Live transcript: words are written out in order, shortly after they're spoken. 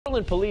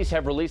Portland police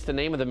have released the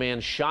name of the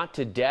man shot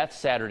to death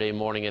Saturday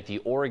morning at the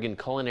Oregon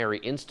Culinary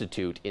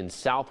Institute in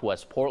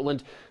southwest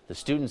Portland. The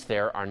students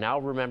there are now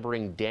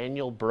remembering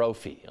Daniel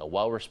Brophy, a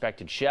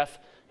well-respected chef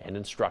and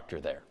instructor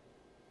there.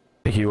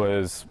 He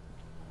was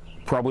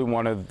probably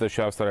one of the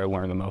chefs that I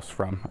learned the most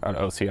from at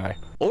OCI.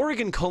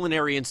 Oregon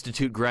Culinary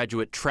Institute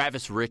graduate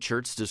Travis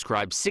Richards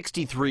described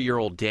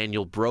 63-year-old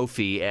Daniel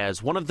Brophy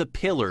as one of the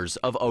pillars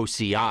of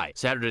OCI.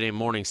 Saturday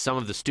morning, some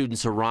of the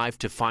students arrived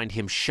to find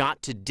him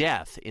shot to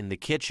death in the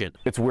kitchen.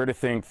 It's weird to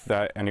think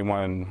that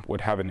anyone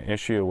would have an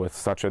issue with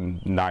such a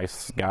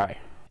nice guy.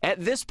 At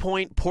this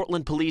point,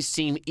 Portland police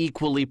seem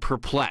equally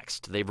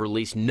perplexed. They've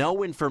released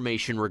no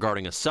information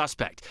regarding a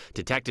suspect.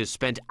 Detectives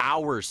spent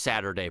hours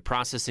Saturday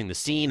processing the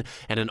scene,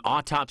 and an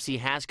autopsy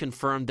has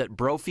confirmed that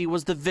Brophy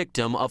was the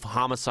victim of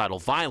homicidal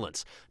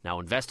violence. Now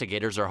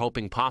investigators are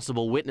hoping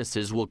possible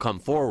witnesses will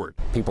come forward.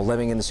 People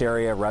living in this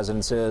area,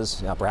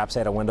 residences, perhaps they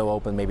had a window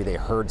open, maybe they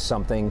heard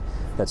something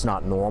that's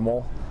not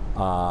normal.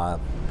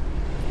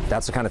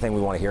 That's the kind of thing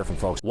we want to hear from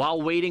folks.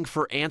 While waiting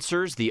for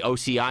answers, the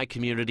OCI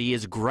community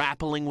is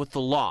grappling with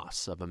the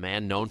loss of a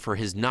man known for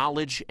his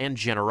knowledge and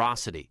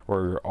generosity.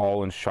 We're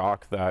all in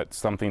shock that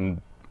something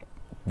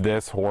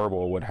this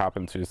horrible would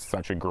happen to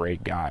such a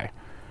great guy.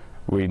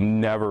 We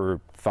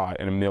never thought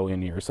in a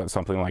million years that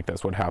something like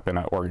this would happen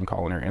at Oregon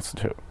Culinary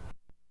Institute.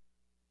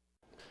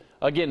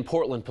 Again,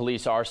 Portland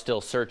police are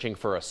still searching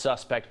for a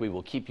suspect. We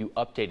will keep you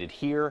updated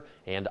here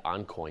and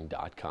on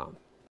KOIN.com.